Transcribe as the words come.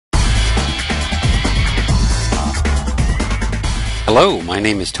Hello, my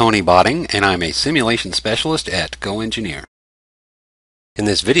name is Tony Botting and I'm a simulation specialist at GoEngineer. In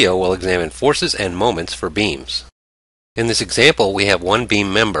this video, we'll examine forces and moments for beams. In this example, we have one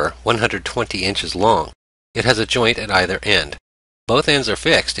beam member 120 inches long. It has a joint at either end. Both ends are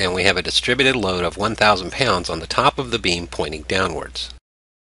fixed and we have a distributed load of 1,000 pounds on the top of the beam pointing downwards.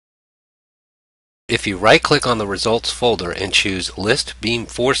 If you right-click on the results folder and choose List Beam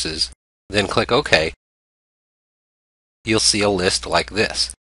Forces, then click OK, you'll see a list like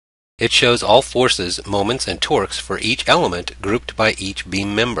this. It shows all forces, moments, and torques for each element grouped by each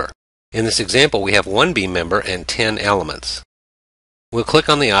beam member. In this example, we have one beam member and 10 elements. We'll click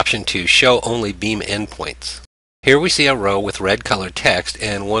on the option to Show Only Beam Endpoints. Here we see a row with red-colored text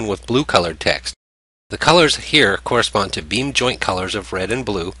and one with blue-colored text. The colors here correspond to beam joint colors of red and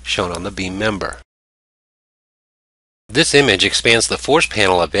blue shown on the beam member. This image expands the force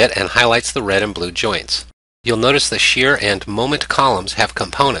panel a bit and highlights the red and blue joints. You'll notice the shear and moment columns have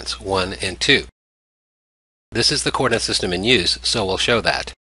components 1 and 2. This is the coordinate system in use, so we'll show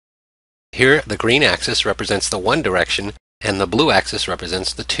that. Here, the green axis represents the 1 direction and the blue axis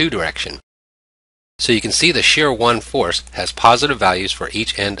represents the 2 direction. So you can see the shear 1 force has positive values for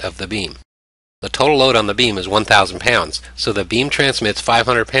each end of the beam. The total load on the beam is 1,000 pounds, so the beam transmits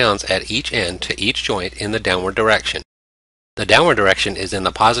 500 pounds at each end to each joint in the downward direction. The downward direction is in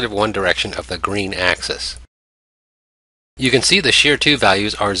the positive 1 direction of the green axis. You can see the shear 2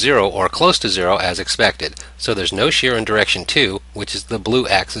 values are 0 or close to 0 as expected, so there's no shear in direction 2, which is the blue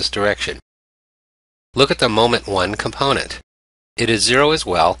axis direction. Look at the moment 1 component. It is 0 as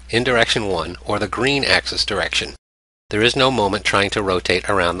well, in direction 1, or the green axis direction. There is no moment trying to rotate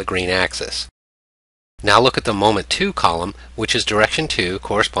around the green axis. Now look at the moment 2 column, which is direction 2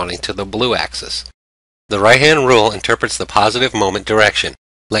 corresponding to the blue axis. The right-hand rule interprets the positive moment direction.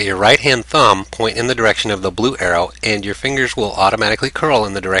 Let your right-hand thumb point in the direction of the blue arrow and your fingers will automatically curl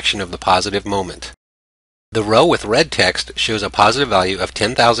in the direction of the positive moment. The row with red text shows a positive value of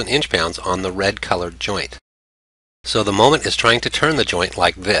 10,000 inch-pounds on the red-colored joint. So the moment is trying to turn the joint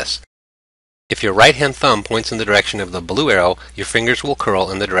like this. If your right-hand thumb points in the direction of the blue arrow, your fingers will curl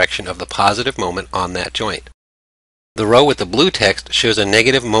in the direction of the positive moment on that joint. The row with the blue text shows a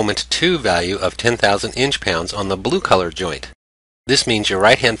negative moment 2 value of 10,000 inch-pounds on the blue-colored joint. This means your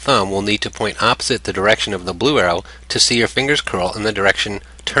right-hand thumb will need to point opposite the direction of the blue arrow to see your fingers curl in the direction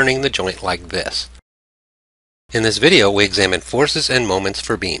turning the joint like this. In this video, we examine forces and moments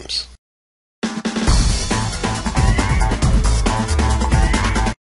for beams.